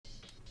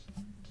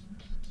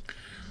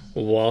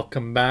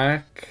Welcome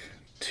back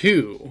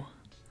to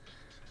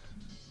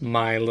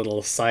my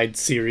little side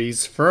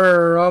series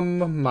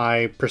from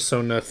my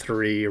Persona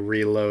 3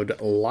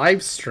 Reload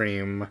live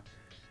stream.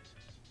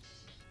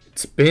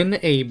 It's been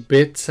a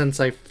bit since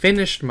I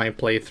finished my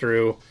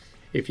playthrough.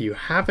 If you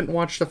haven't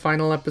watched the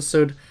final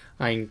episode,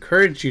 I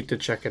encourage you to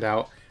check it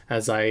out,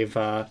 as I've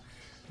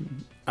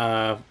done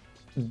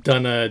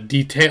a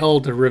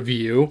detailed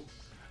review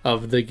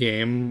of the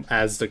game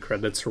as the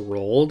credits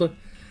rolled.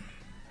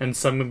 And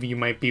some of you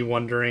might be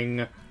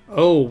wondering,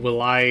 oh,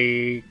 will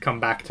I come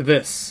back to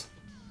this?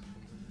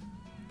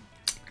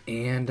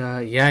 And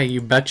yeah, you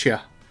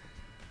betcha.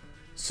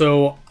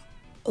 So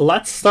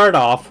let's start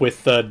off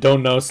with the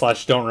don't know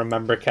 / don't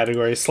remember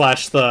category /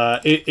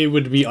 it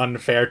would be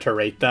unfair to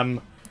rate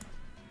them.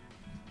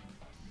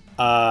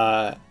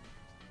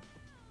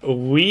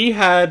 We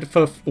had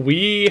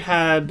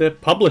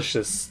published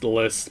this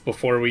list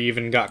before we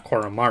even got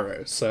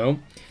Koromaru, so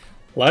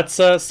let's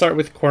start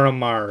with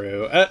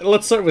Koromaru.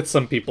 Let's start with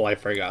some people I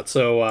forgot.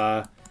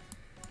 So,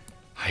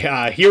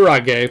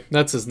 Hirage,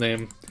 that's his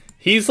name.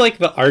 He's like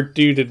the art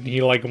dude, and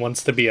he like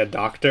wants to be a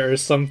doctor or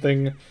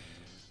something.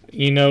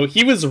 You know,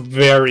 he was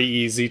very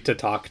easy to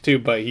talk to,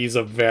 but he's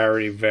a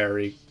very,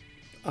 very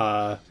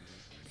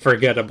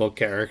forgettable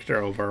character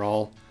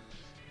overall.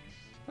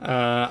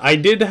 I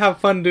did have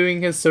fun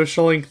doing his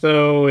social link,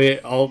 though.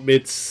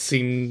 It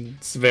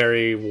seems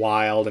very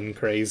wild and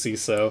crazy,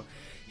 so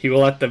he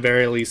will at the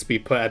very least be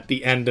put at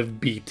the end of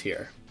B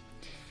tier.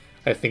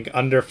 I think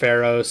under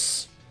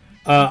Pharos.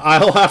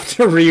 I'll have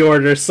to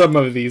reorder some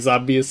of these.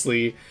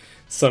 Obviously,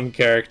 some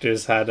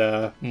characters had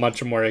a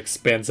much more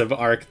expansive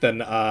arc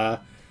than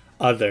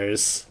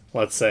others,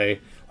 let's say.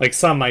 Like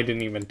some I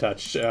didn't even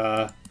touch.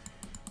 I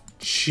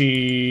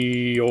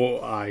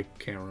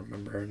can't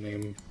remember her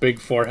name. Big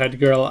forehead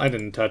girl, I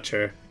didn't touch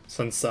her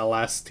since the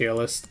last tier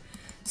list.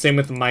 Same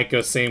with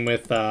Maiko, same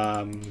with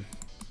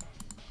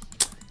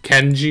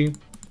Kenji.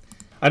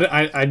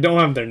 I don't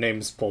have their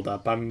names pulled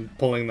up. I'm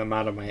pulling them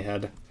out of my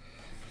head.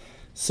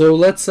 So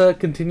let's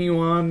continue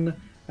on.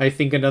 I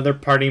think another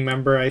party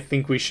member I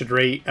think we should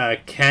rate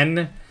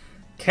Ken.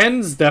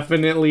 Ken's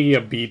definitely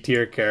a B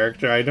tier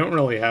character. I don't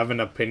really have an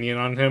opinion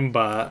on him,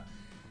 but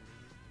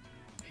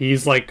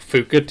he's like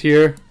Fuka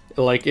tier.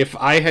 Like if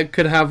I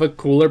could have a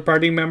cooler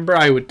party member,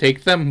 I would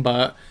take them,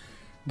 but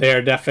they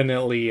are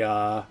definitely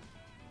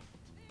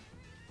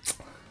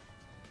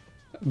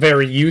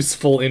very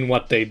useful in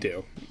what they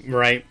do,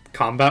 right?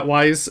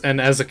 Combat-wise,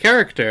 and as a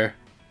character.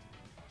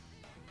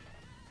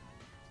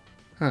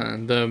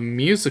 The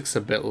music's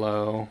a bit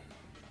low.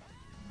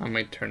 I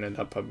might turn it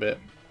up a bit.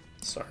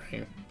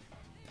 Sorry.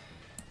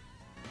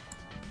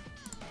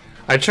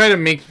 I try to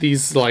make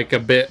these like a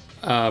bit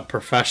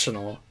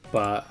professional,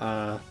 but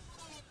I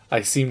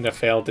seem to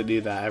fail to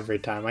do that every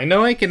time. I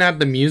know I can add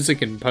the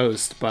music in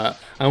post, but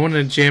I want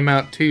to jam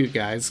out too,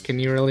 guys. Can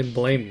you really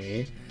blame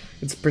me?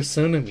 It's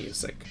Persona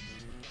music.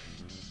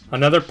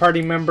 Another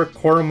party member,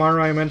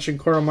 Koromaru. I mentioned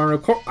Koromaru.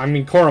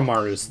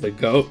 Koromaru's the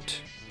GOAT.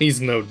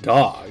 He's no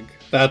dog.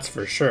 That's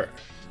for sure.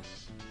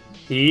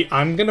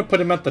 I'm going to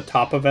put him at the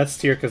top of S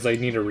tier because I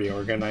need to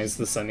reorganize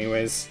this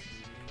anyways.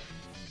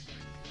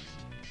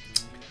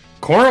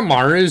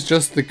 Koromaru is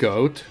just the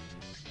GOAT.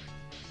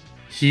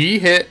 He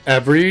hit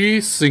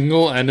every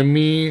single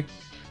enemy.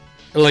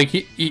 Like,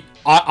 he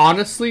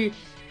honestly,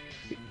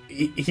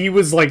 he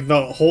was like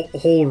the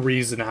whole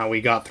reason how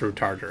we got through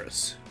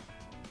Tartarus.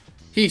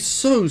 He's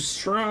so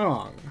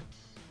strong.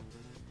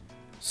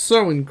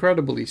 So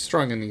incredibly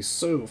strong, and he's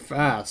so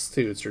fast,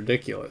 too. It's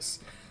ridiculous.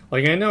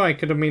 Like, I know I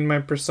could have made my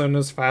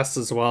personas fast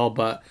as well,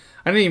 but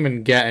I didn't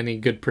even get any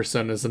good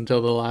personas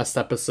until the last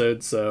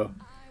episode, so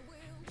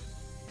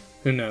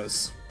who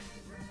knows.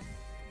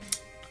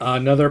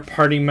 Another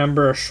party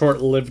member, a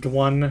short-lived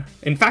one.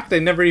 In fact, I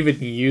never even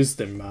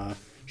used him,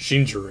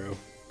 Shinjiro.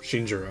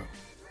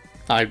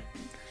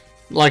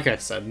 Like I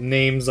said,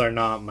 names are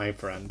not my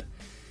friend.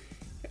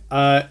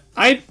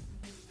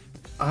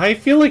 I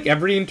feel like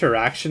every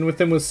interaction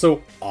with him was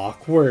so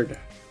awkward.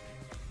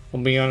 I'll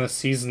be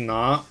honest, he's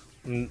not.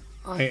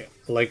 I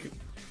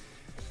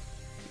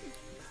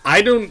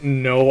don't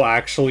know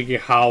actually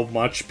how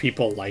much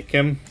people like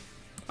him.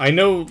 I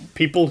know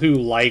people who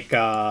like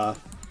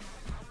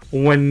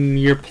when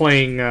you're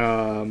playing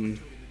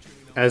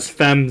as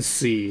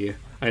FemC.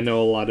 I know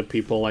a lot of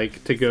people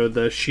like to go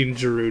the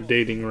Shinjiro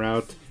dating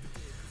route.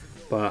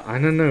 But I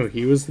don't know,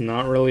 he was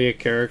not really a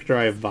character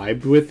I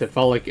vibed with. It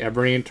felt like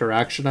every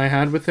interaction I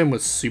had with him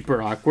was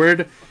super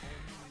awkward.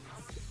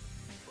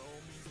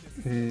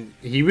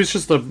 He was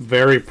just a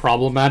very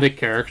problematic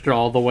character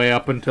all the way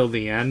up until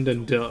the end,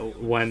 until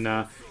when,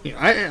 I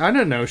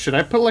don't know, should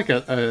I put like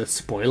a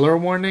spoiler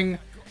warning?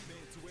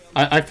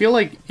 I feel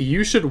like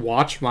you should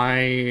watch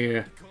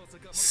my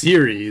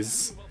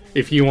series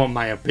if you want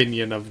my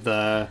opinion of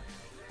the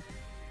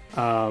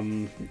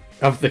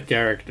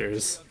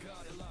characters.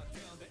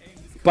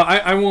 But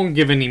I won't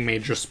give any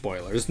major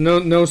spoilers.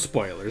 No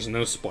spoilers.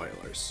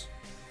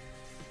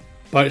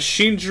 But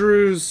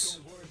Shinjiro's...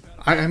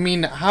 I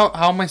mean, how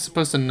am I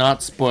supposed to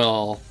not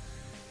spoil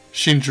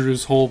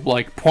Shinjuru's whole,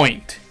 like,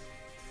 point.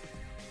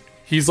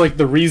 He's, like,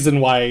 the reason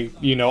why,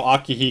 you know,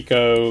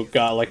 Akihiko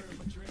got, like,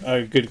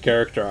 a good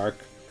character arc.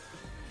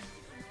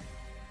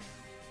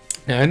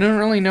 Yeah, I don't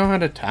really know how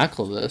to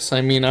tackle this.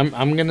 I mean,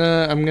 I'm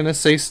gonna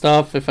say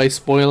stuff. If I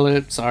spoil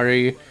it,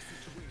 sorry.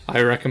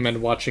 I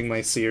recommend watching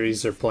my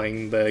series or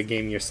playing the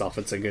game yourself.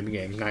 It's a good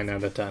game. 9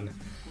 out of 10.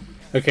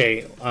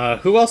 Okay,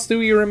 who else do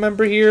we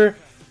remember here?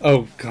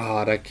 Oh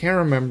god, I can't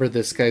remember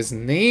this guy's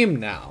name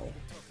now.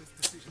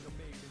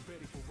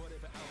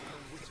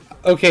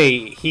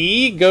 Okay,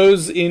 he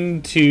goes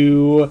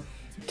into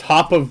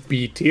top of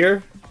B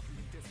tier.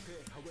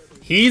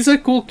 He's a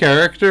cool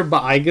character,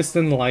 but I just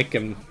didn't like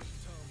him.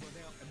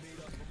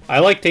 I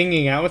liked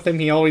hanging out with him.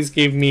 He always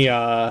gave me, free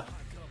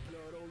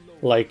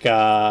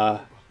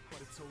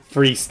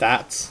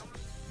stats.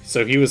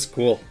 So he was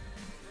cool.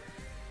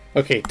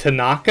 Okay,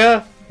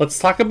 Tanaka. Let's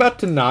talk about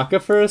Tanaka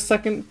for a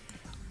second.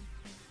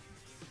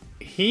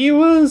 He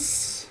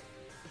was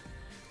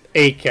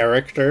a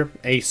character,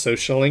 a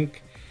social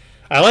link.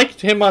 I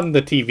liked him on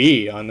the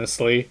TV,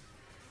 honestly.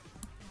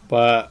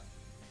 And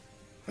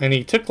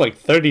he took like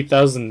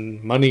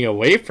 30,000 money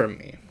away from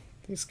me.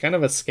 He's kind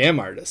of a scam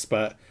artist,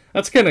 but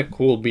that's kind of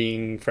cool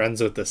being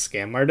friends with a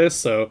scam artist,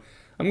 so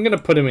I'm going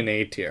to put him in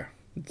A tier.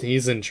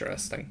 He's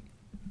interesting.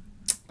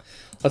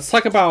 Let's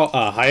talk about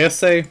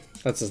Hayase.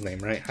 That's his name,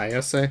 right?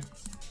 Hayase.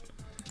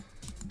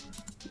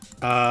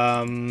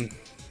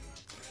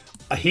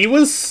 He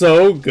was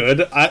so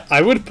good.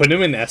 I would put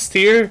him in S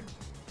tier.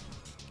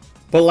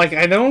 But, like,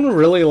 I don't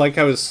really like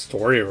how his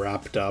story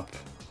wrapped up.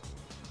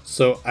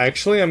 So,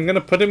 actually, I'm gonna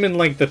put him in,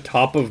 like, the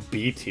top of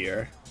B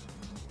tier.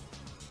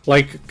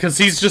 Like, because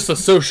he's just a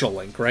social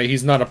link, right?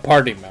 He's not a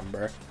party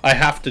member. I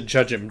have to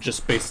judge him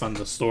just based on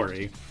the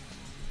story.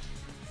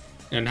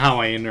 And how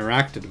I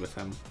interacted with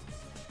him.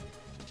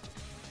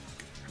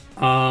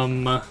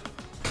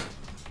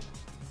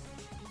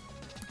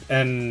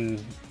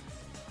 And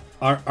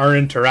our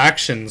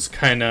interactions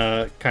kind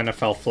of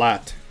fell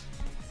flat.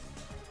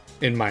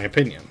 In my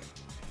opinion.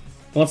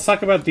 Let's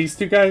talk about these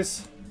two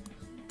guys.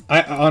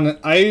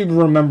 I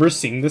remember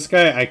seeing this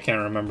guy. I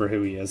can't remember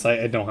who he is.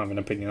 I don't have an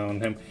opinion on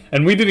him.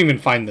 And we didn't even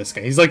find this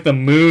guy. He's like the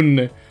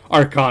Moon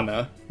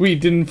Arcana. We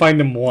didn't find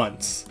him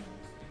once.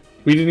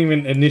 We didn't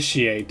even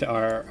initiate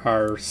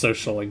our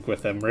social link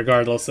with him,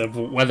 regardless of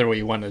whether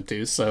we wanted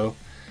to. So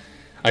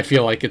I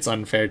feel like it's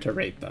unfair to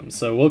rate them.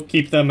 So we'll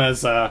keep them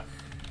as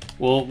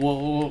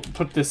we'll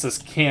put this as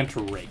can't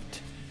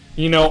rate.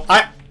 You know,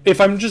 if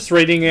I'm just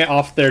rating it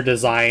off their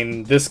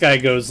design, this guy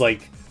goes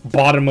like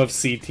bottom of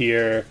C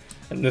tier,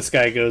 and this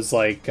guy goes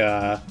like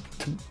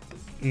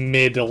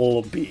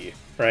middle B,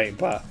 right?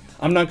 But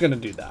I'm not gonna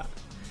do that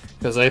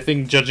because I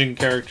think judging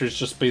characters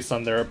just based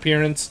on their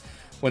appearance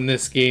when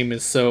this game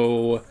is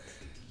so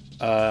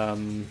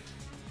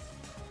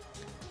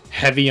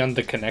heavy on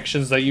the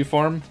connections that you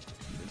form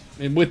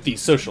with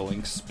these social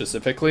links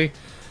specifically,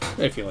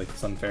 I feel like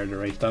it's unfair to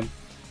rate them.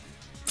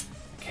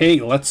 Okay,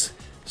 let's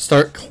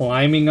start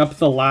climbing up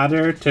the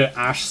ladder to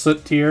Ash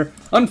Soot tier.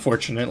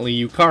 Unfortunately,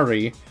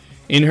 Yukari,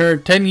 in her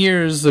 10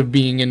 years of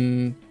being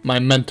in my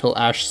mental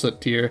Ash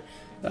Soot tier,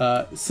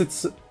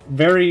 sits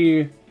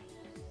very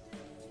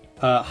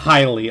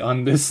highly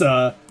on this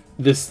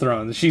this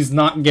throne. She's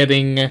not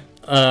getting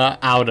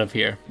out of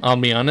here, I'll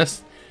be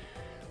honest.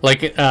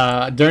 Like,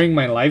 during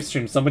my live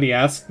stream, somebody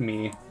asked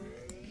me,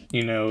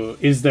 you know,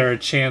 is there a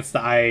chance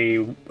that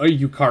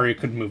Yukari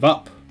could move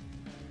up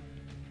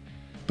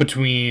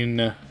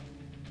between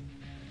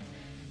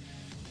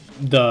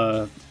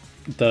the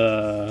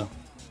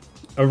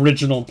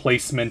original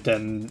placement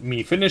and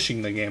me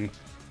finishing the game?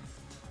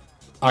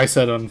 I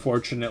said,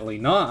 unfortunately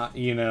not.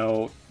 You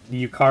know,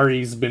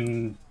 Yukari's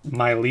been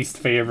my least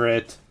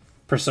favorite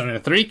Persona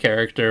 3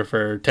 character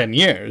for 10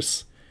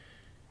 years.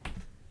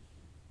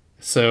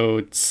 So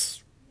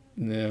it's...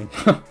 Yeah.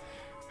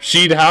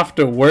 She'd have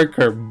to work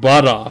her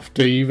butt off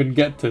to even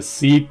get to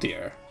C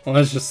tier.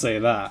 Let's just say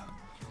that.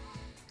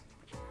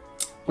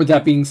 With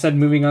that being said,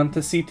 moving on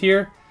to C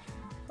tier.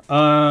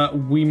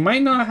 We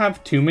might not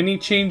have too many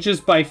changes,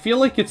 but I feel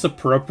like it's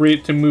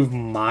appropriate to move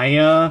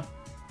Maya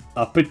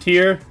up a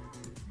tier.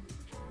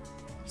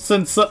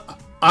 Since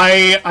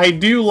I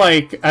do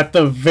like, at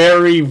the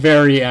very,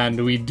 very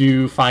end, we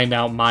do find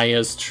out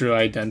Maya's true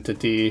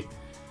identity.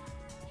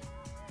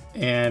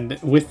 And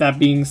with that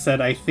being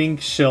said, I think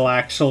she'll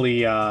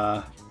actually,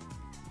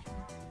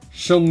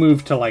 she'll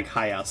move to, like,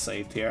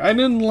 Hayase tier. I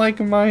didn't like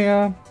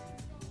Maya,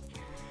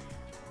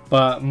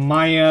 but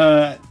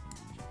Maya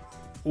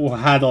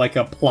had, like,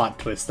 a plot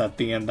twist at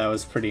the end that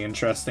was pretty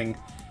interesting.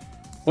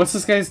 What's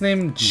this guy's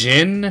name?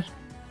 Jin?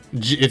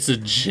 It's a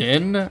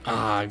Jin?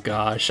 Ah,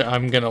 gosh,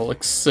 I'm gonna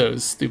look so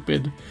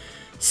stupid.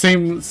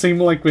 Same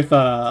like with,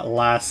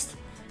 last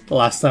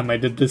time I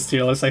did this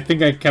tier list. I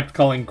think I kept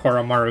calling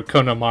Koromaru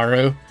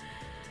Konamaru.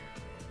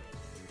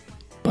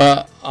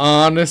 But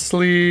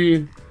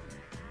honestly,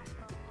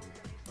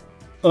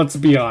 let's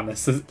be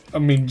honest. I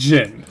mean,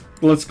 Jin.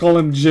 Let's call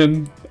him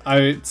Jin.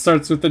 It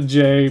starts with a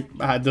J.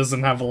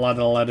 Doesn't have a lot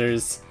of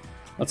letters.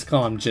 Let's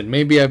call him Jin.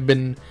 Maybe I've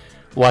been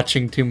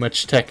watching too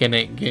much Tekken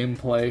 8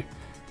 gameplay.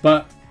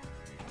 But,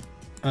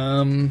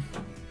 I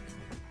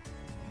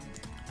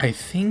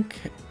think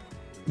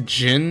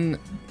Jin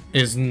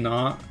is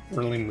not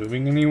really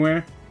moving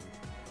anywhere.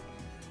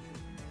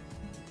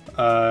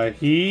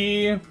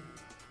 He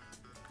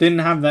didn't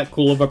have that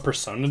cool of a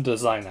persona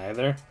design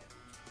either.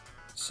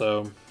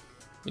 So,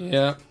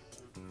 yeah.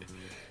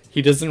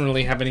 He doesn't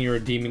really have any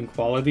redeeming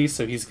qualities,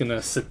 so he's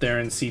gonna sit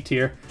there in C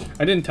tier.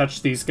 I didn't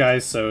touch these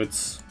guys, so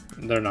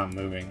they're not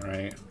moving,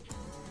 right?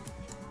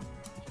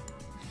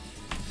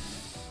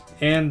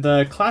 And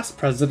the class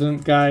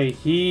president guy,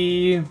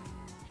 he's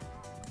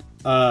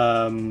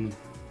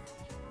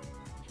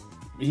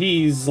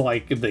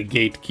like the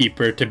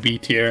gatekeeper to B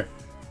tier.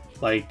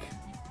 Like,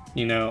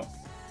 you know,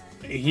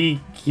 he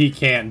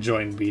can't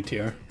join B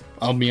tier.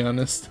 I'll be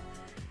honest.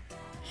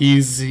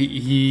 I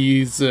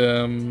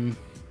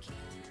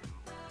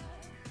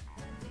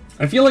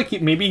feel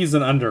like maybe he's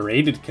an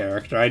underrated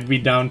character. I'd be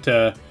down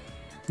to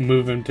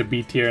move him to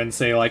B tier and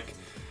say, like,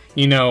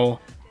 you know,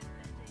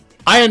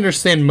 I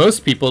understand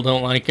most people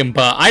don't like him,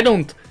 but I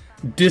don't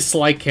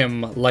dislike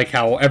him like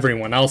how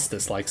everyone else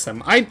dislikes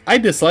him. I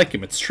dislike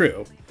him, it's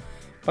true.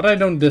 But I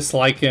don't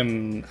dislike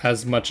him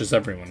as much as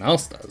everyone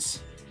else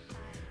does.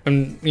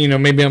 And, you know,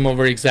 maybe I'm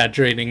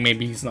over-exaggerating.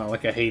 Maybe he's not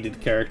like a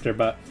hated character,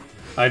 but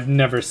I've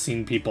never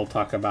seen people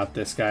talk about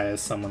this guy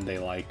as someone they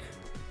like.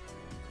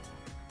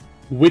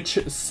 Which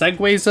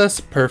segues us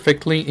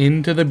perfectly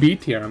into the B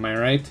tier, am I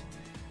right?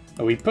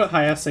 We put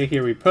Hayase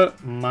here, we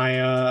put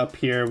Maya up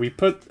here, we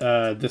put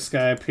this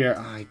guy up here.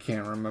 Oh, I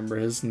can't remember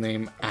his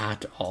name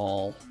at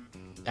all.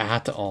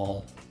 At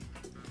all.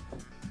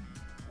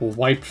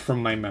 Wiped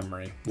from my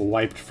memory.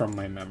 Wiped from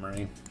my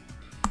memory.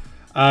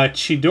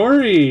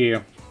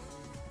 Chidori,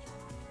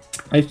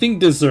 I think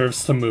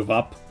deserves to move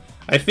up.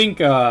 I think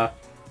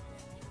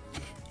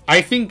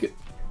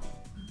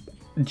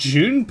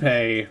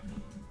Junpei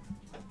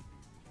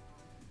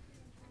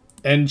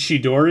and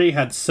Chidori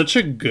had such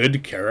a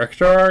good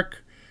character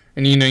arc,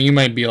 and you know, you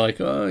might be like,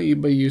 oh,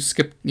 but you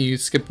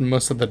skipped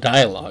most of the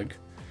dialogue.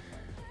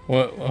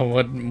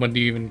 What do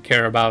you even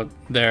care about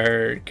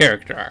their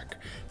character arc?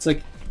 It's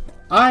like,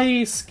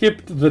 I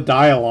skipped the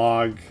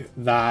dialogue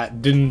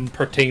that didn't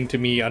pertain to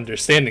me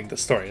understanding the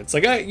story. It's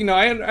like, I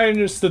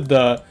understood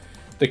the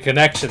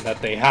connection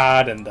that they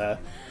had and the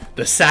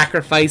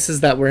sacrifices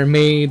that were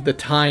made, the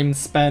time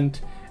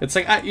spent. It's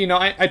like,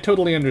 I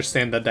totally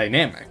understand the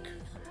dynamic,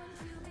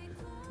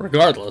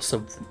 regardless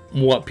of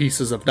what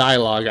pieces of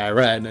dialogue I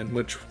read and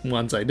which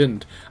ones I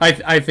didn't.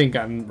 I think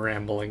I'm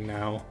rambling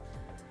now.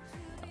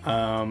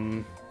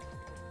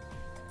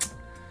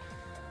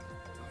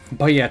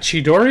 But yeah,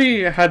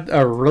 Chidori had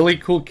a really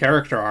cool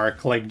character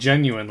arc, like,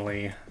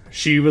 genuinely.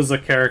 She was a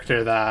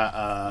character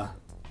that,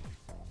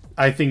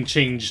 I think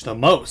changed the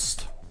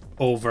most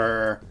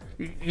over,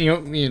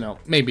 you know,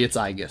 maybe it's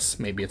Aegis.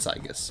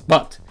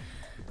 But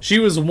she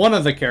was one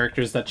of the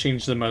characters that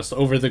changed the most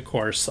over the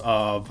course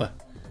of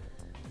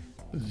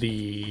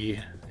the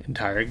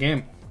entire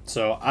game.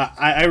 So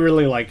I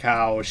really like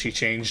how she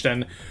changed,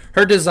 and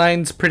her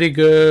design's pretty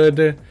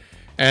good.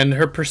 And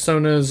her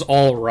persona's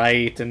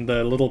alright, and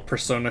the little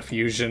persona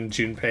fusion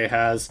Junpei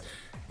has,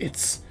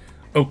 it's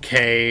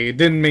okay. It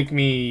didn't make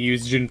me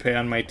use Junpei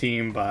on my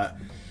team, but...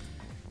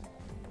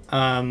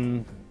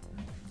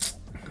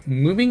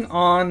 moving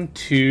on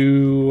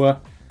to...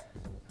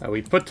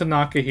 we put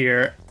Tanaka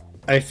here.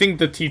 I think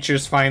the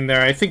teacher's fine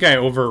there. I think I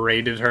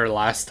overrated her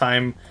last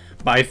time,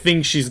 but I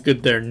think she's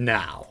good there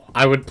now.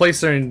 I would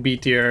place her in B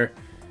tier,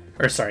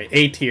 or sorry,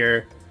 A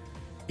tier,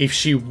 if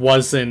she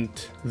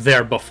wasn't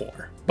there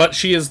before. But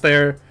she is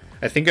there.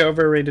 I think I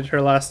overrated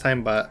her last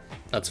time, but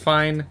that's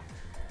fine.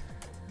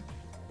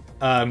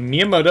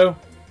 Miyamoto.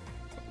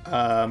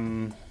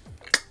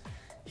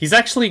 He's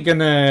actually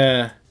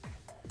gonna...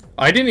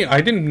 I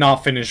did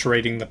not finish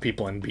rating the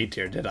people in B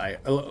tier, did I?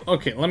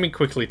 Okay, let me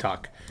quickly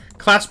talk.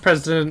 Class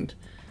president,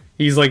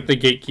 he's like the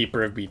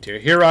gatekeeper of B tier.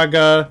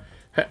 Hiraga,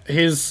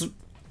 his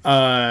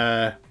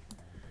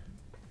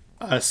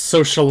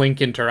social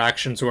link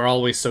interactions were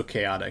always so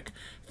chaotic.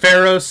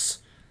 Pharos,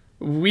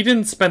 we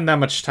didn't spend that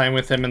much time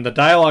with him, and the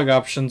dialogue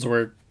options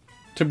were,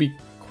 to be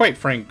quite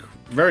frank,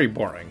 very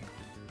boring.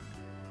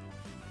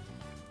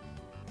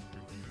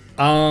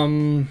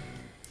 So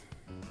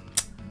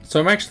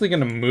I'm actually going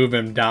to move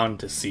him down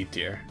to C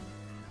tier.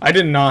 I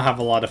did not have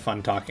a lot of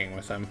fun talking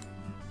with him.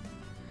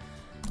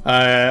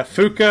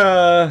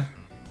 Fuka...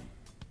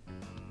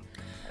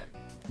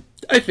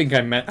 I think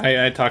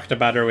I talked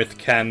about her with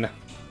Ken.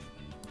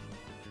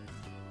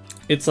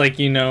 It's like,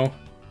 you know...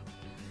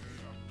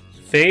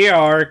 They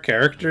are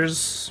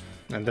characters,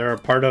 and they're a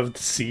part of the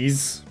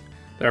C's.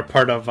 They're a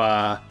part of,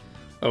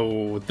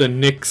 the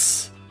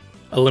Knicks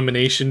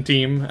elimination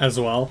team as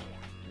well.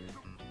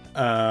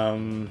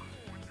 But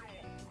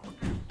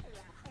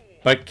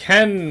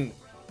Ken,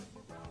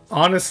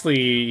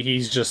 honestly,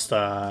 he's just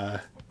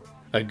a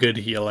good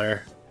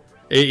healer.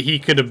 He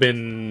could have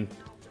been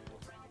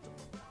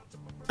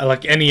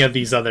like any of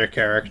these other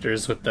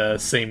characters with the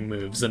same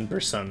moves and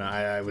persona.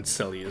 I would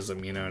still use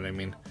him, you know what I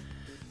mean?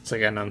 It's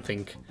like, I don't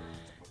think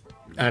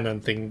I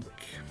don't think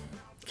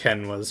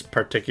Ken was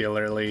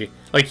particularly...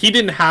 Like, he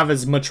didn't have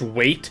as much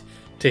weight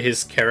to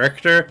his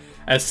character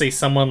as, say,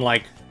 someone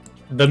like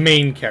the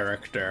main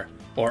character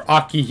or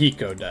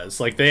Akihiko does.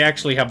 Like, they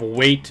actually have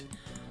weight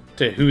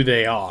to who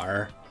they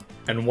are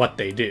and what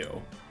they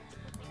do.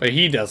 But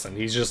he doesn't.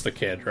 He's just a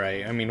kid,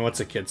 right? I mean, what's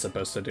a kid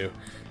supposed to do?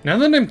 Now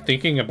that I'm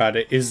thinking about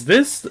it, is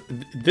this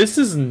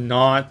is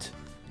not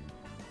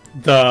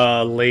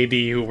the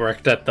lady who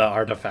worked at the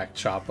artifact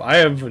shop. I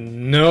have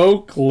no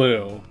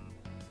clue.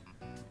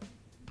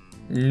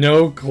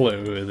 No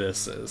clue who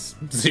this is.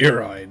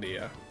 Zero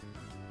idea.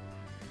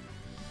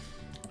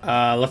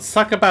 Let's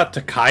talk about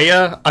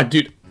Takaya.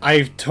 Dude,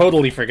 I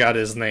totally forgot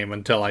his name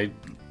until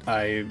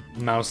I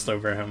moused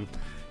over him.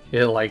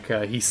 Yeah, like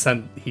he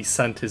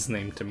sent his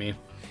name to me.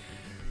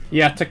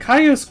 Yeah,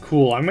 Takaya's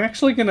cool. I'm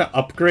actually gonna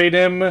upgrade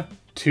him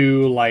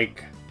to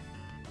like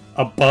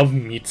above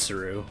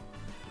Mitsuru.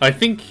 I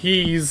think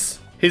his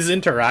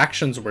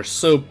interactions were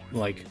so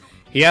like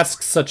he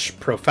asks such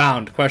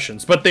profound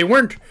questions, but they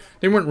weren't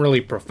really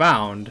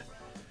profound.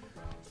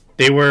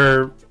 They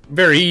were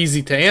very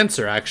easy to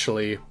answer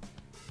actually,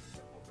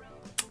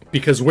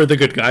 because we're the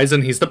good guys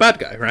and he's the bad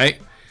guy, right?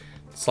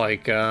 It's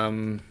like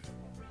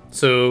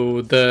so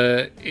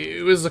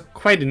it was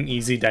quite an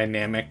easy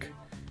dynamic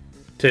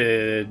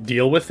to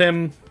deal with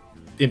him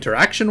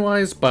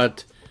interaction-wise,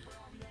 but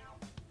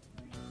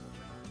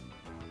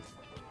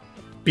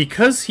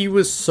because he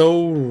was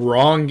so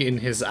wrong in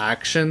his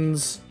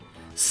actions,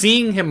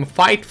 seeing him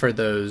fight for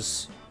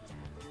those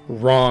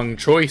wrong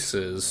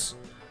choices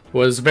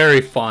was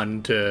very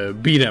fun to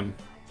beat him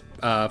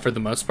for the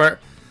most part.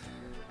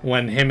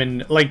 When him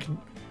and, like,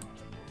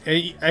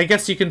 I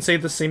guess you can say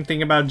the same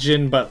thing about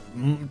Jin, but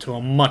to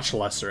a much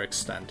lesser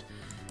extent.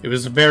 It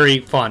was very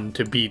fun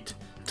to beat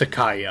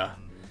Takaya.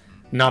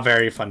 Not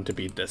very fun to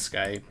beat this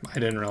guy. I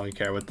didn't really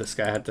care what this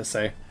guy had to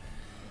say.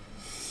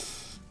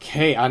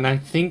 Okay, and I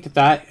think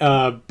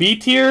that B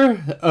tier,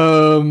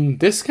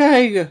 this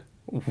guy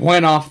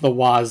went off the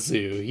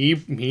wazoo.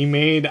 He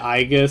made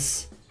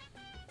Aigis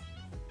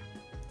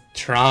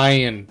try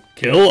and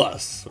kill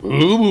us.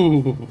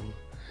 Ooh,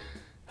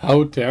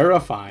 how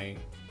terrifying.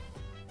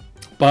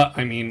 But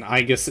I mean,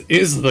 Aigis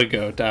is the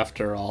GOAT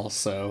after all,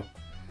 so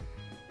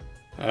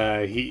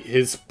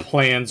his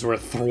plans were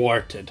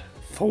thwarted.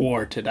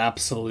 Thwarted,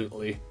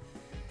 absolutely.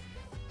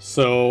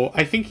 So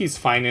I think he's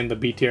fine in the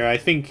B tier. I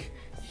think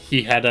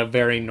he had a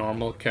very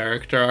normal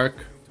character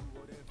arc.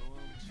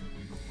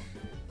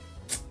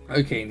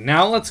 Okay,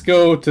 now let's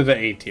go to the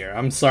A tier.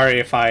 I'm sorry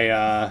if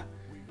I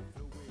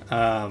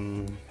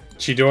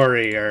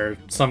Chidori or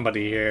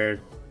somebody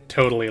here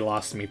totally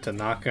lost me.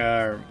 Tanaka,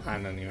 or I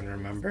don't even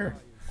remember.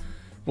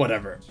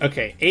 Whatever.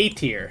 Okay, A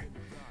tier.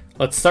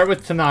 Let's start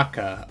with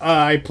Tanaka.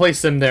 I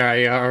placed him there.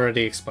 I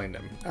already explained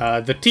him.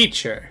 The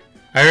teacher.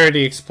 I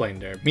already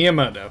explained her.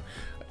 Miyamoto.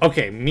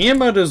 Okay,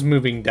 Miyamoto's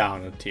moving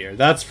down a tier.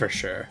 That's for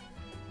sure.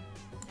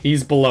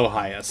 He's below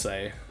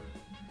Hayase.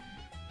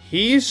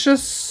 He's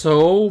just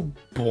so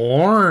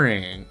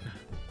boring.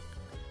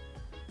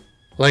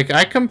 Like,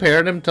 I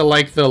compared him to,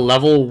 like, the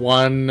level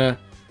 1,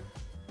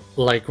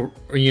 like,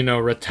 you know,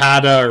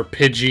 Rattata or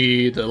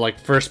Pidgey, the, like,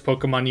 first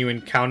Pokemon you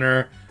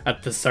encounter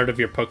at the start of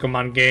your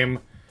Pokemon game.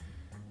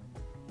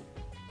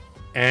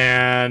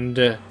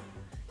 And,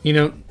 you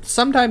know,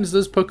 sometimes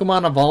those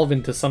Pokemon evolve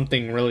into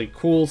something really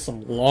cool,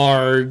 some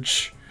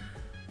large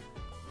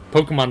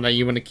Pokemon that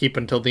you want to keep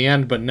until the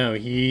end, but no,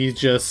 he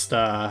just,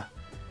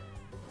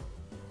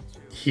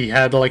 he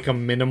had, like, a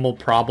minimal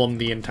problem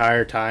the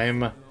entire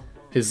time.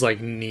 His,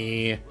 like,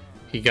 knee,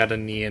 he got a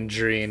knee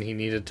injury and he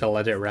needed to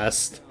let it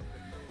rest.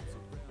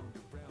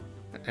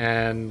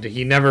 And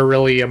he never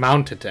really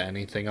amounted to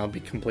anything, I'll be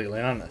completely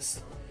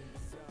honest.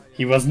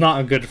 He was not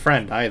a good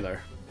friend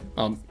either.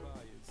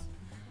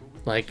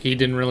 Like, he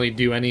didn't really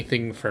do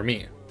anything for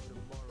me.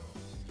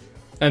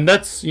 And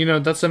that's, you know,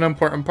 that's an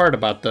important part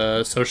about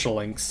the social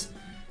links.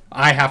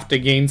 I have to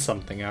gain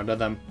something out of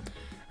them.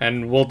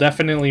 And we'll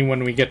definitely,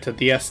 when we get to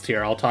the S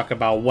tier, I'll talk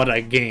about what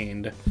I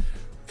gained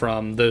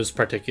from those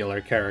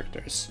particular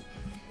characters.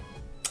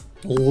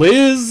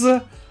 Liz,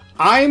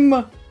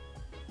 I'm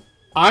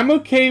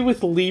okay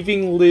with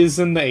leaving Liz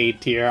in the A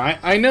tier.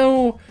 I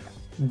know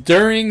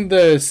during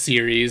the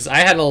series, I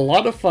had a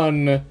lot of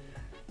fun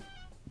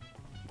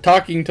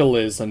talking to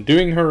Liz and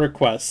doing her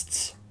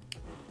requests.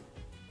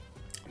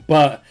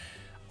 But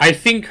I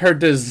think her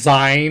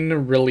design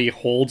really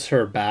holds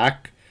her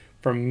back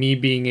from me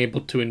being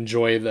able to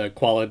enjoy the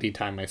quality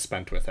time I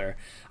spent with her.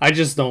 I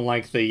just don't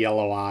like the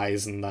yellow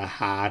eyes and the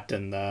hat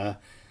and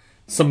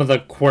some of the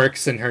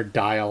quirks in her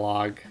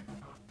dialogue.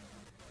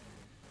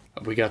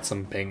 We got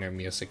some banger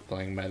music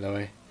playing, by the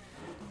way.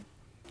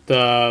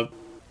 The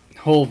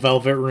whole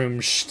Velvet Room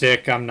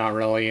shtick I'm not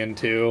really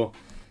into.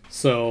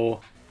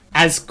 So,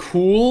 as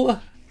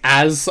cool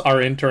as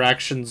our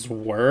interactions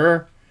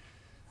were,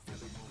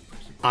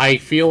 I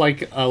feel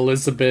like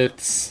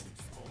Elizabeth's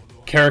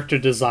character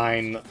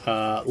design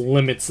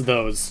limits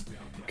those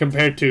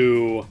compared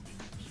to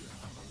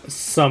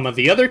some of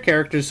the other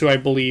characters who I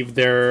believe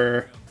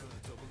their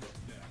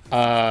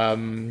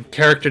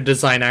character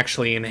design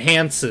actually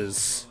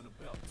enhances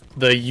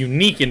the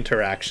unique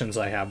interactions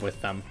I have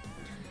with them.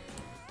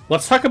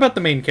 Let's talk about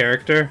the main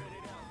character.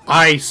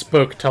 I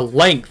spoke to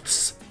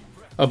lengths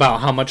about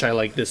how much I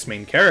like this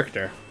main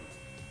character.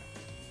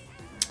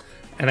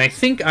 And I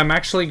think I'm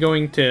actually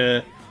going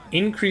to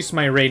increase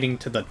my rating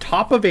to the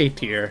top of A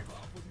tier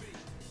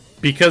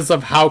because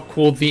of how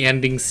cool the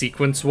ending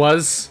sequence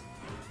was.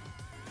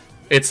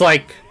 It's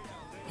like,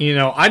 you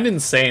know, I didn't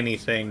say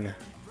anything,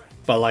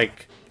 but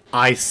like,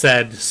 I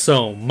said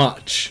so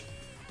much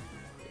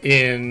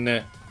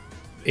in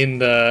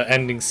the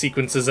ending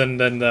sequences, and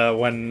then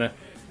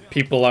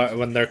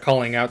when they're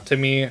calling out to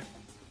me,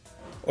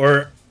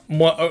 or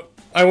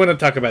I want to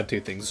talk about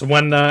two things.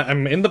 When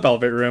I'm in the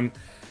Velvet Room,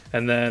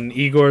 and then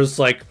Igor's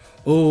like,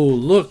 "Oh,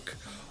 look,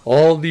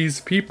 all these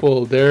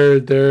people, they're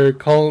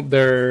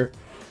the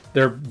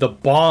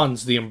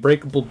bonds, the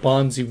unbreakable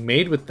bonds you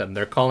made with them.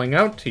 They're calling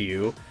out to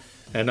you,"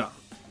 and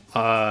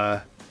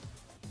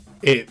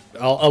it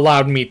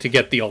allowed me to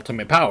get the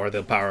ultimate power,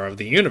 the power of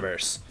the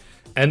universe.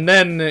 And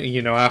then,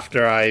 you know,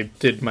 after I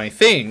did my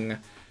thing,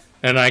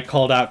 and I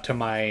called out to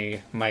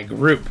my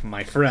group,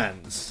 my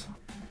friends,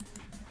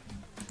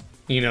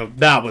 you know,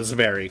 that was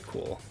very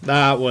cool.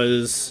 That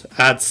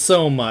adds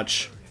so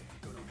much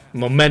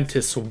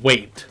momentous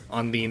weight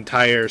on the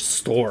entire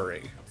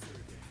story.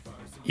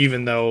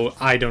 Even though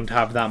I don't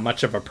have that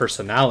much of a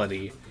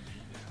personality,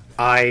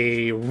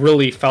 I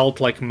really felt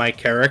like my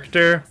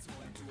character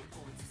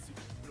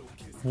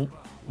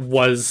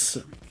was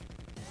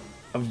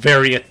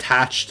very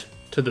attached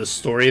to the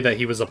story that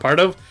he was a part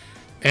of,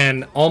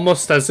 and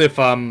almost as if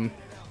I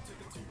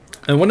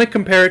want to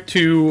compare it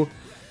to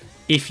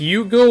if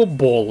you go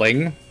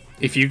bowling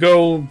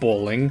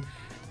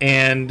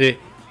and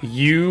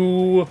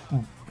you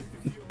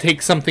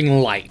take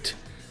something light,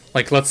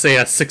 like let's say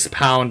a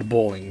 6-pound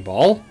bowling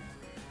ball.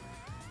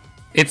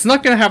 It's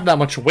not going to have that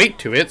much weight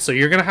to it, so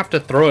you're going to have to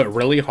throw it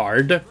really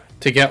hard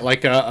to get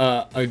like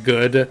a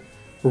good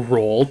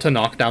roll to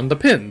knock down the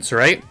pins,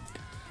 right?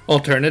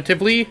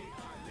 Alternatively,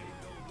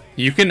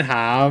 you can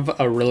have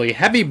a really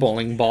heavy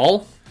bowling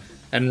ball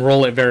and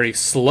roll it very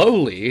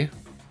slowly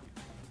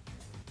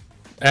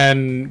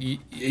and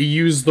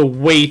use the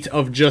weight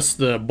of just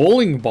the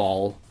bowling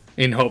ball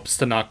in hopes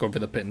to knock over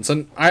the pins.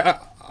 And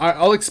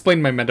I'll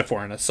explain my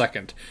metaphor in a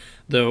second,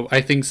 though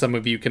I think some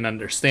of you can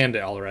understand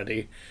it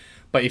already.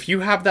 But if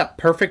you have that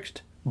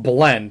perfect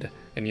blend,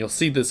 and you'll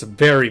see this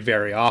very,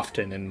 very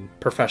often in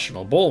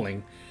professional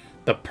bowling,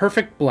 the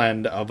perfect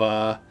blend of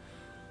a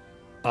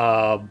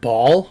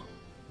ball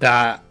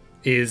that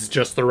is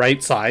just the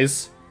right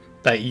size,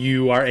 that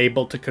you are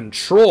able to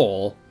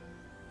control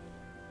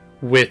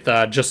with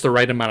just the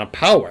right amount of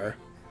power,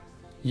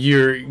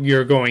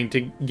 you're going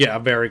to get a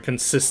very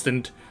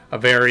consistent, a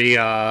very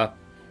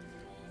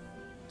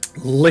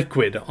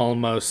liquid,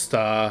 almost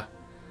I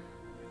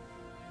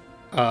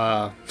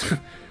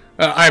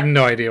have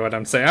no idea what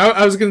I'm saying.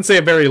 I was going to say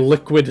a very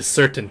liquid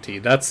certainty.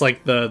 That's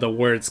like the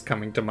words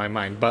coming to my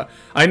mind. But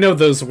I know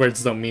those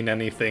words don't mean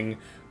anything.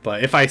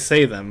 But if I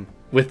say them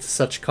with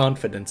such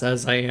confidence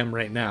as I am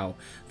right now,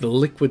 the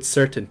liquid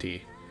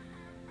certainty,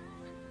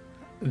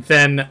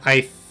 then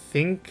I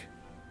think...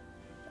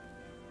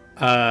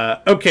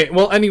 okay,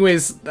 well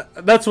anyways,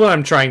 that's what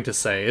I'm trying to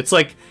say. It's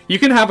like, you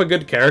can have a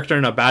good character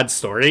and a bad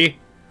story,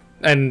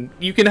 and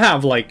you can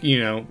have, like, you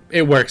know,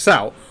 it works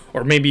out.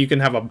 Or maybe you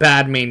can have a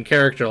bad main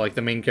character, like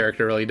the main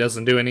character really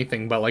doesn't do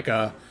anything but like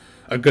a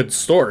good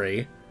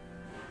story.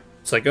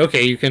 It's like,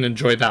 okay, you can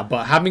enjoy that.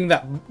 But having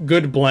that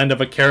good blend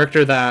of a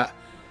character that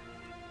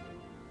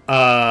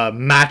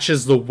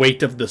matches the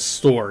weight of the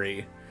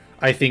story,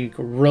 I think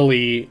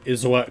really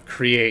is what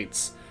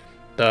creates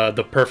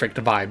the perfect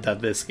vibe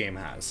that this game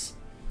has.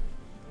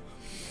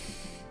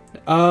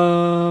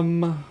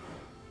 Okay,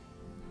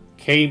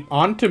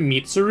 on to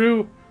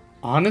Mitsuru.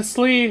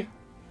 Honestly,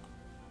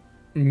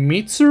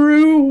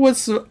 Mitsuru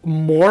was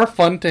more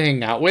fun to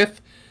hang out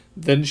with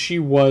than she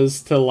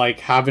was to,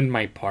 like, have in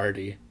my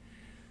party.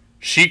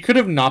 She could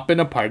have not been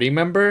a party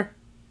member.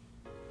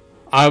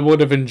 I would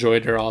have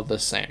enjoyed her all the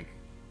same.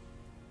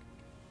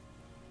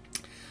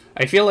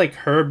 I feel like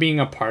her being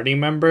a party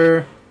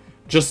member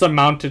just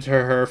amounted to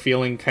her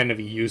feeling kind of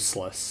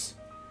useless.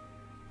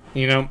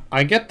 You know,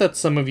 I get that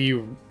some of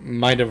you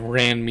might have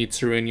ran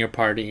Mitsuru in your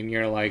party and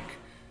you're like,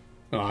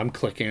 oh, I'm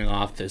clicking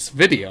off this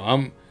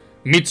video.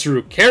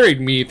 Mitsuru carried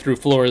me through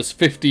floors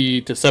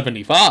 50 to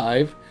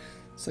 75.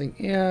 It's like,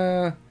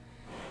 yeah,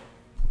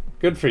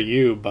 good for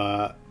you,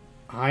 but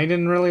I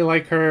didn't really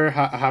like her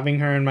having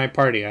her in my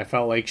party. I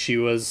felt like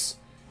her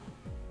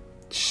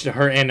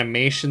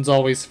animations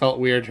always felt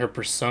weird. Her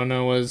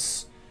persona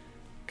was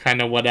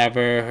kind of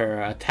whatever.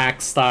 Her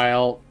attack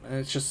style,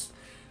 it's just,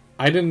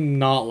 I did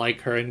not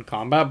like her in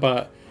combat,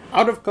 but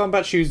out of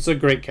combat, she's a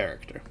great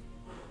character.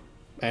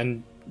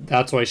 And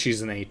that's why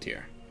she's an A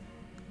tier.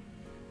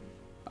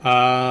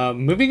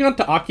 Moving on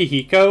to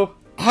Akihiko.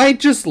 I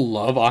just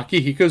love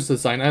Akihiko's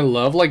design. I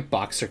love, like,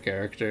 boxer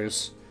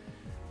characters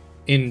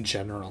in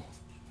general.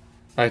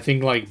 I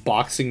think like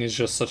boxing is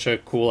just such a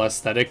cool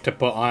aesthetic to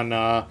put on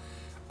a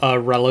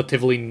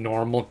relatively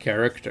normal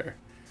character.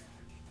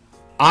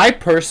 I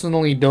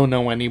personally don't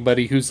know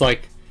anybody who's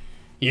like,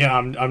 yeah,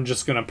 I'm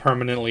just gonna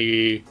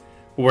permanently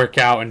work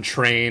out and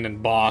train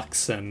and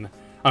box, and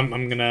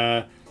I'm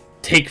gonna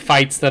take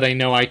fights that I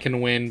know I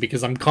can win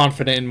because I'm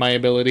confident in my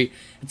ability.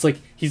 It's like,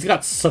 he's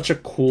got such a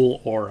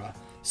cool aura,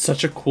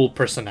 such a cool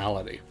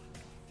personality.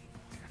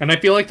 And I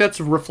feel like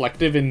that's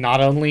reflective in not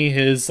only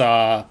his,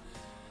 the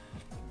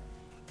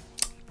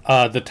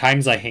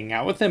times I hang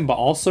out with him, but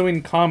also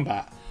in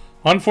combat.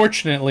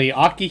 Unfortunately,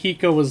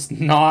 Akihiko was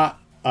not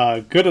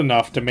good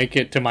enough to make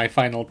it to my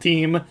final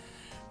team,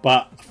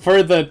 but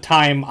for the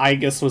time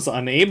Aigis was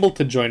unable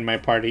to join my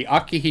party,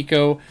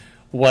 Akihiko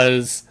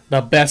was the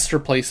best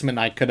replacement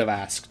I could have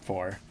asked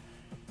for.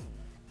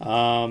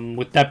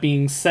 With that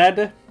being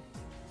said,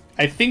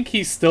 I think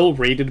he's still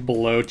rated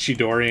below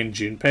Chidori and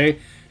Junpei,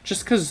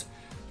 just because,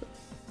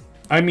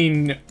 I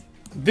mean,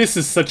 this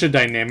is such a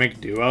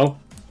dynamic duo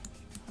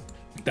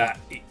that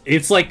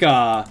it's like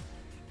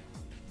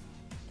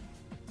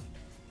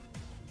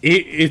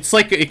it's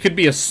like it could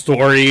be a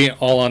story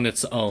all on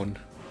its own.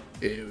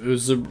 It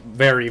was a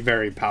very,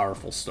 very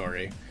powerful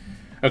story.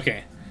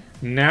 Okay,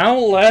 now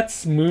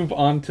let's move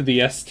on to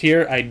the S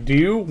tier. I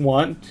do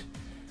want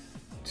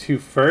to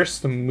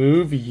first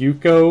move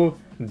Yuko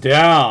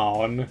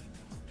down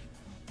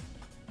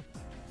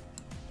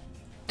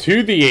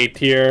to the A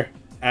tier,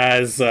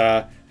 as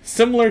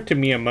similar to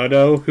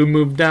Miyamoto, who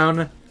moved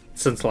down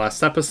since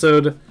last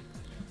episode.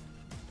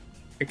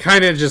 It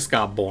kind of just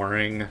got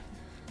boring.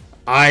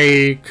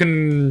 I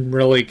couldn't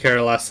really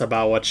care less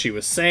about what she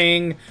was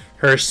saying.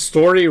 Her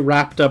story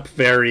wrapped up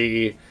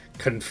very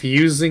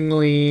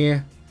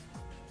confusingly.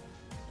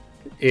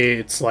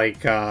 It's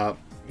like,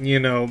 you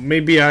know,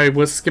 maybe I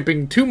was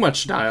skipping too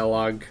much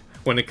dialogue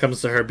when it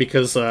comes to her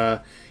because,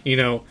 you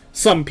know,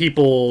 some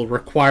people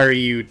require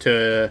you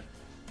to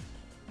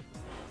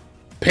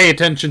pay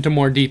attention to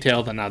more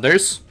detail than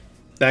others.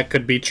 That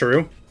could be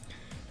true.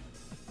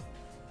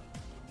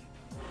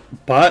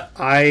 But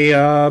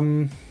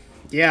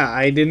yeah,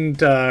 I didn't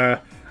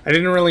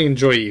really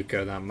enjoy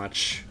Yuko that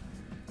much.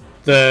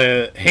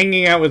 The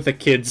hanging out with the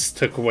kids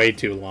took way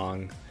too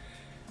long.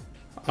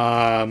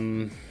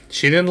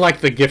 She didn't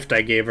like the gift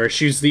I gave her.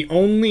 She's the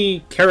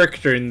only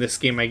character in this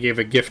game I gave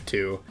a gift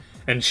to,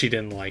 and she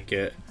didn't like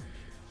it.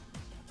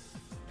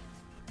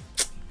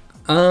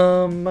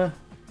 And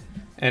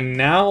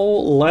now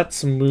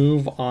let's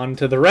move on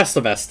to the rest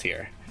of S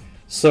tier.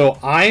 So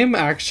I'm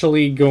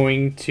actually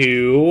going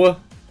to,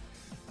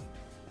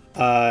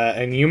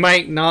 and you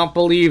might not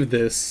believe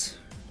this,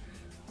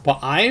 but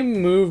I'm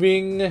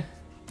moving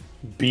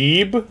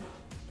Beeb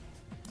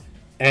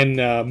and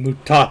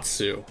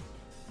Mutatsu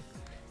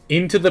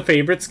into the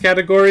favorites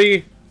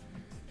category,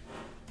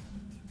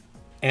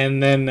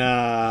 and then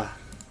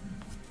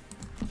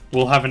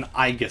we'll have an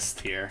Aigis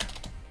tier.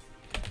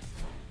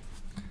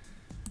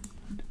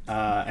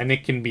 And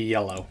it can be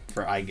yellow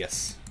for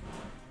Aigis.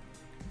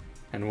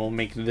 And we'll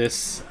make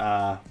this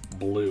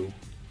blue.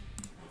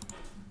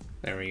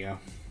 There we go.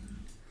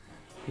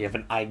 We have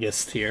an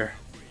Aigis tier.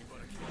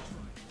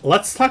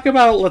 Let's talk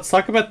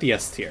about the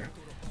S tier.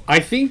 I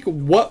think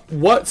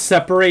what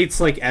separates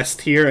like S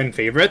tier and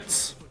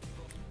favorites,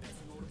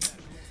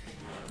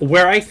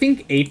 where I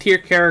think A tier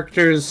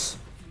characters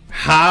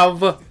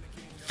have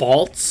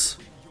faults,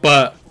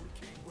 but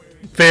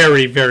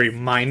very, very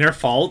minor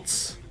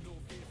faults.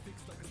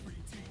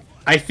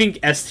 I think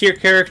S tier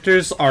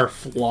characters are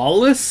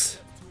flawless.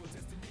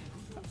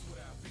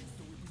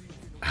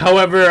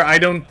 However, I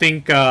don't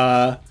think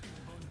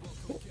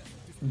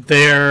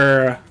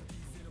their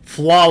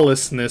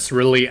flawlessness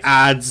really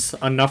adds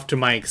enough to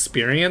my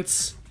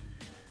experience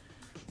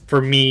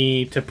for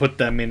me to put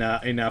them in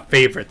a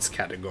favorites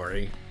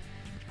category.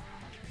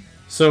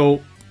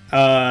 So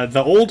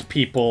the old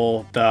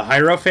people, the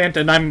Hierophant,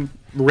 and I'm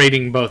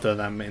rating both of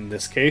them in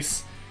this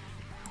case,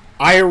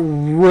 I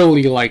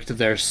really liked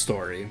their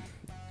story.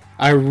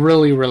 I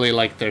really, really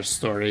liked their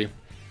story.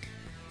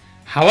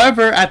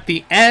 However, at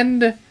the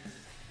end,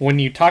 when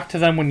you talk to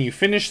them when you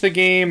finish the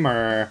game,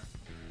 or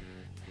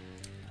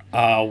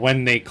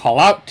when they call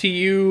out to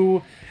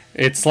you,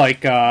 it's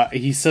like,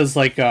 he says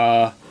like,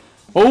 oh,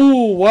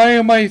 why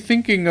am I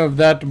thinking of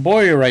that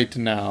boy right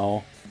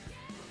now?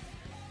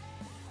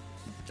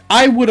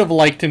 I would have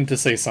liked him to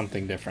say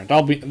something different.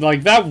 I'll be,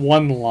 like, that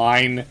one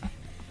line,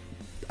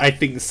 I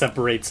think,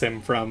 separates him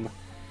from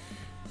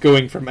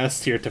going from S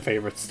tier to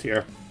favorites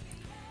tier.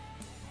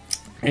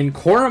 And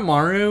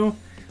Koromaru,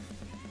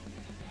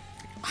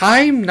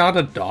 I'm not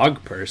a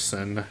dog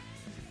person,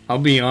 I'll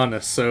be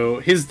honest, so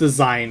his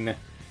design,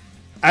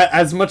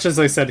 as much as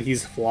I said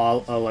he's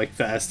like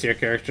the S tier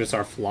characters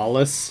are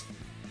flawless,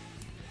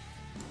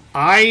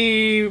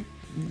 I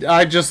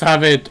just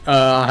have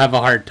a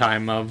hard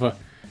time of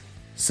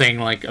saying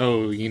like,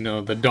 oh, you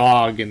know, the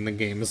dog in the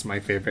game is my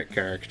favorite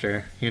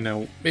character. You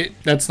know,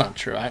 that's not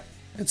true.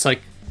 It's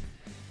like,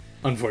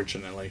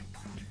 unfortunately.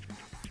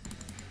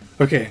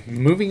 Okay,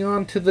 moving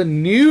on to the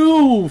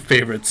new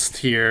favorites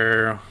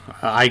tier.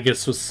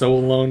 Aigis was so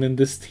alone in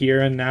this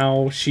tier, and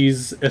now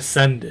she's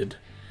ascended,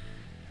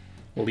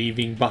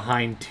 leaving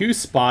behind 2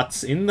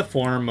 spots in the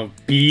form of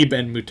Beeb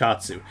and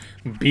Mutatsu.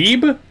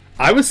 Beeb,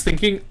 I was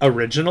thinking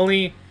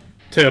originally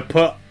to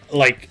put,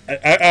 like,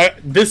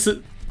 this,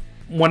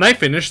 when I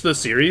finished the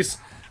series,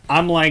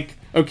 I'm like,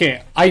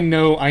 okay, I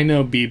know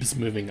Beeb's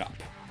moving up.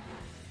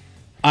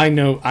 I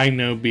know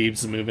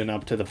Beeb's moving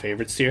up to the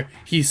favorites tier.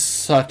 He's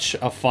such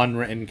a fun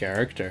written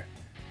character.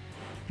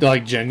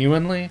 Like,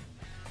 genuinely,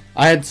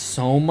 I had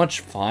so much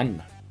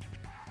fun.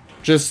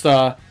 Just,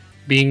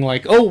 being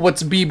like, oh,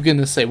 what's Beeb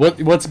gonna say?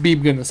 What's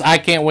Beeb gonna say? I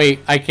can't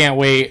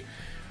wait.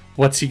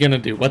 What's he gonna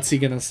do? What's he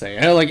gonna say?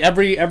 And, like,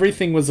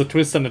 everything was a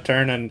twist and a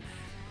turn, and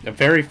a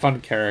very fun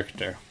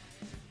character.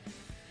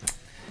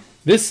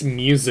 This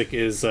music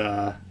is,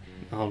 hold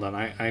on,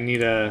 I need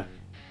to,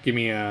 give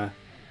me a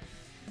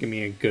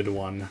good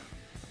one.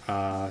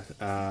 There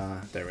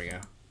we go.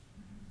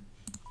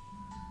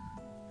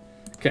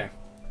 Okay.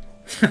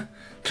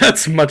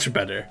 That's much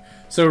better.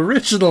 So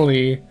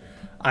originally,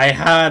 I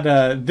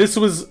had, this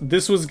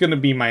was gonna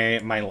be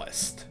my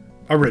list.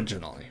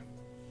 Originally.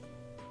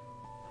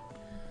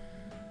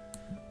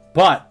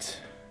 But,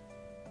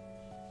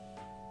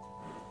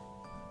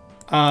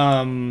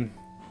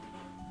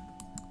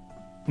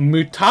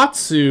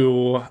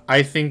 Mutatsu,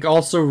 I think,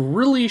 also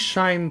really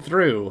shined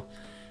through.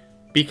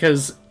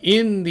 Because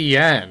in the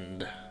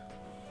end,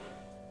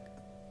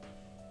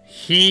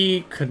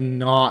 he could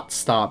not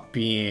stop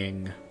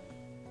being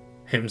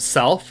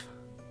himself.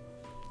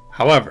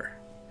 However,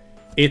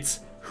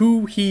 it's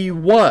who he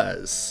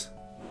was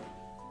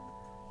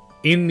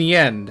in the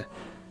end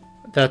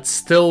that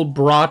still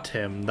brought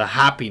him the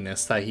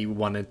happiness that he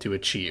wanted to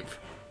achieve.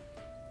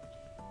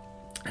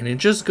 And it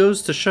just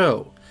goes to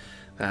show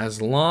that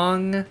as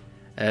long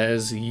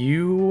as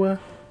you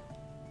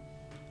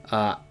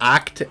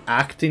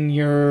act in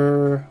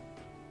your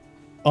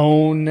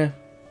own,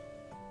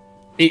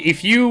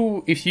 if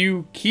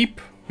you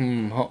keep,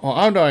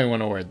 how do I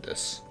want to word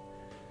this?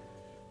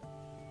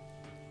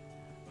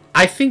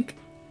 I think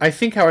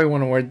how I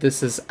want to word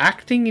this is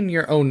acting in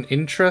your own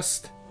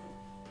interest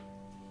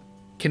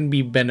can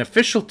be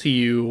beneficial to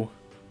you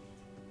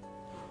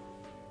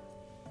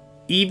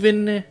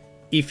even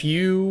if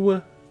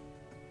you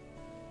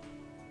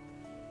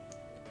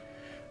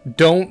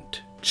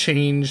don't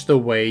change the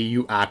way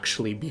you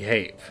actually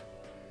behave.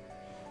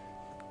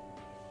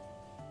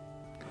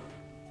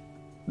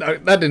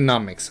 That did not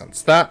make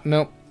sense.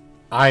 Nope.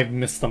 I've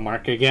missed the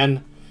mark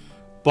again.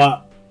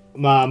 But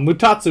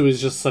Mutatsu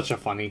is just such a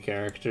funny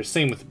character.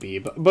 Same with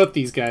Beeb. Both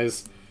these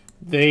guys,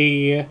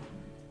 they,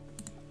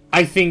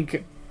 I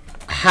think,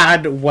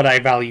 had what I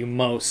value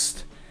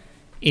most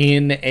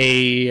in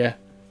a,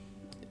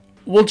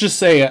 we'll just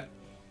say,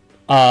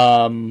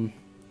 a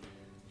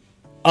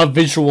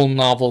visual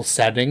novel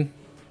setting.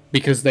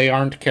 Because they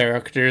aren't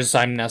characters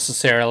I'm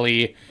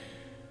necessarily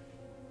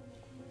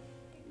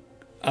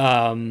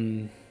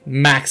maxing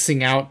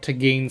out to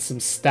gain some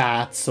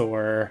stats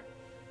or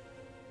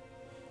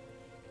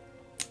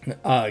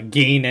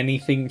gain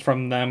anything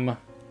from them.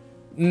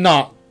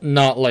 Not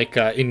like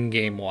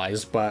in-game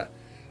wise, but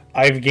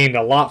I've gained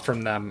a lot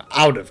from them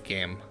out of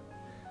game.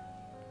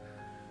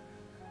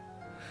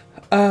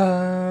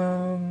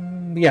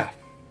 Yeah.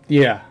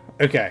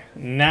 Okay,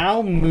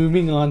 now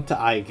moving on to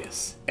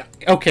Aigis.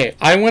 Okay,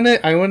 I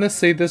wanna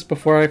say this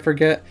before I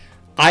forget.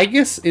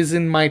 Aigis is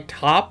in my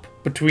top,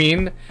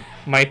 between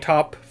my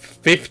top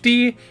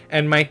 50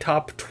 and my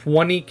top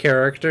 20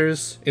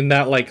 characters in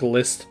that, like,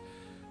 list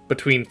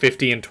between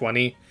 50 and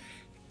 20.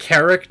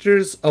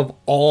 Characters of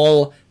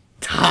all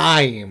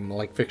time,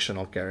 like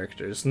fictional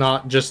characters,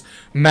 not just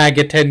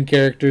Maga 10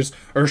 characters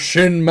or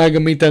Shin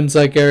Megami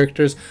Tensei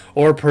characters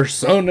or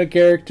Persona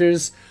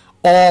characters,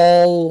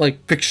 all,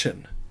 like,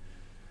 fiction.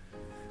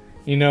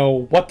 You know,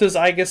 what does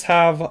Aigis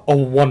have? A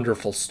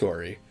wonderful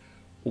story.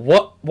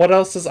 What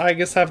else does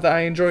Aigis have that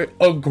I enjoy?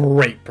 A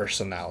great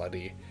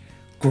personality.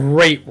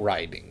 Great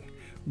writing.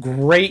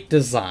 Great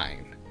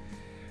design.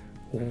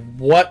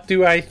 What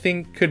do I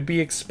think could be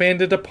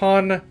expanded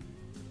upon?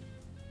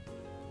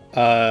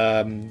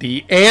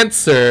 The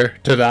answer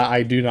to that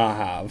I do not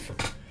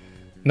have.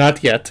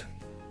 Not yet.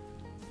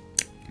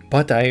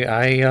 But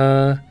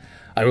I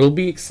will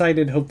be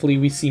excited. Hopefully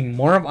we see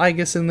more of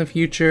Aigis in the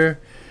future.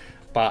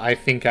 But I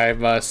think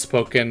I've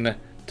spoken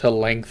to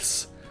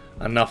lengths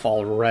enough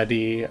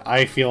already.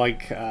 I feel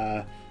like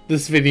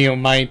this video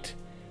might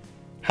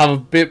have a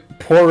bit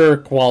poorer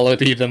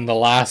quality than the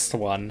last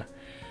one.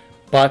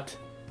 But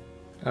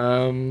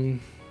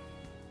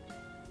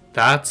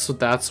that's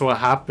what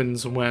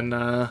happens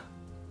when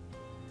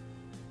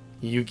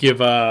you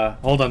give a...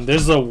 Hold on,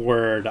 there's a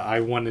word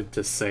I wanted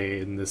to say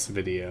in this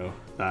video.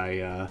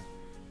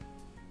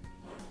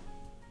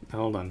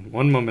 Hold on,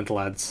 one moment,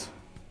 lads.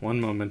 One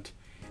moment.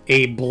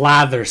 A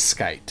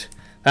Blatherskite.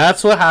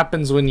 That's what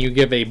happens when you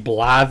give a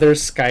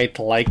Blatherskite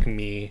like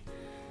me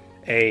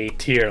a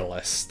tier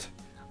list.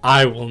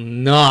 I will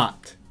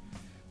not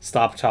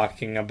stop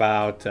talking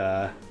about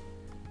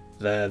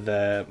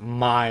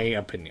my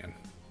opinion.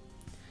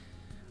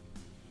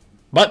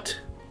 But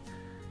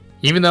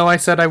even though I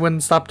said I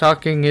wouldn't stop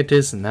talking, it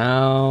is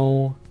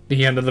now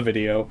the end of the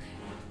video.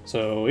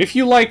 So if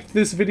you liked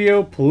this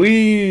video,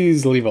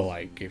 please leave a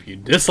like. If you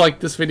disliked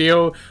this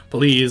video,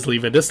 please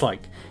leave a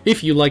dislike.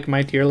 If you like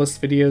my tier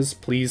list videos,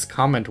 please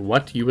comment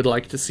what you would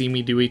like to see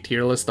me do a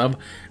tier list of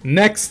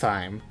next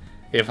time,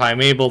 if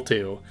I'm able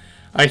to.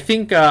 I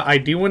think I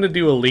do want to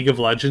do a League of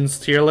Legends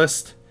tier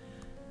list.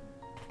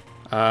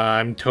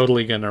 I'm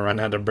totally gonna run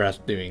out of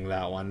breath doing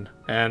that one.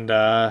 And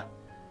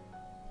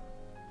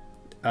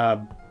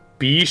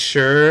be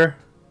sure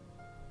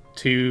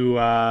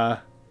to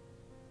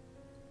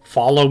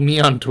follow me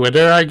on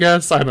Twitter, I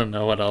guess. I don't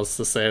know what else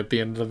to say at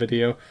the end of the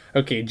video.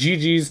 Okay,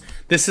 GG's.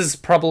 This has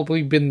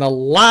probably been the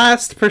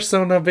last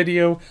Persona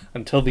video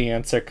until the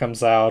answer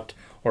comes out,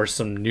 or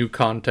some new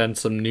content,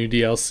 some new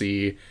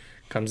DLC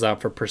comes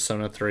out for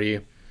Persona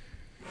 3.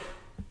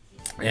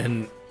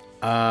 And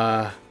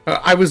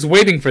I was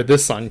waiting for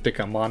this song to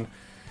come on,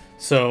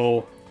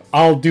 so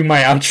I'll do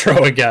my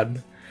outro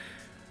again.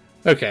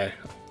 Okay.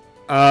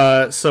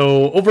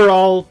 So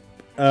overall,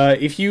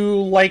 if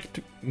you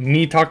liked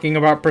me talking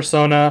about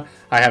Persona,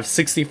 I have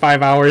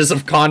 65 hours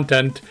of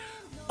content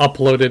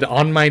uploaded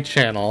on my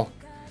channel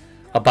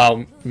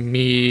about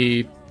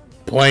me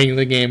playing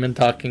the game and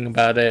talking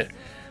about it.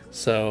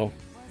 So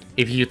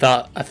if you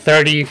thought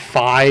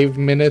 35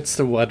 minutes,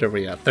 what are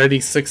we at,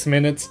 36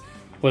 minutes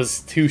was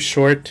too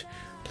short,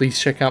 please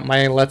check out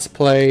my Let's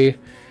Play.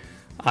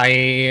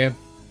 I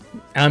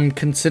am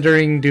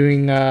considering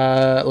doing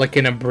like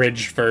an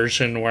abridged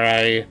version where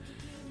I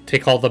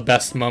take all the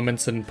best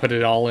moments and put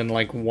it all in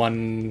like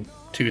 1,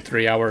 2,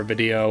 3 hour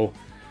video.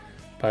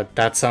 But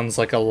that sounds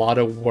like a lot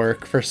of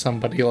work for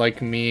somebody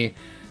like me,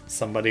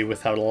 somebody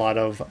without a lot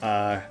of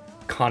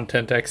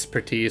content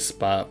expertise,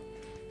 but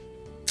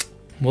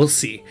we'll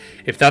see.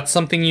 If that's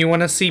something you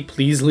want to see,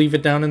 please leave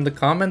it down in the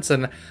comments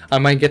and I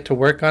might get to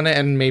work on it,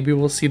 and maybe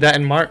we'll see that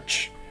in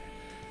March.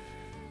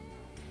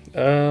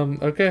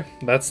 Okay,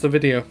 that's the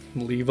video.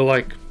 Leave a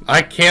like.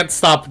 I can't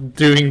stop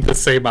doing the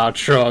same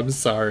outro, I'm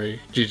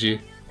sorry. GG.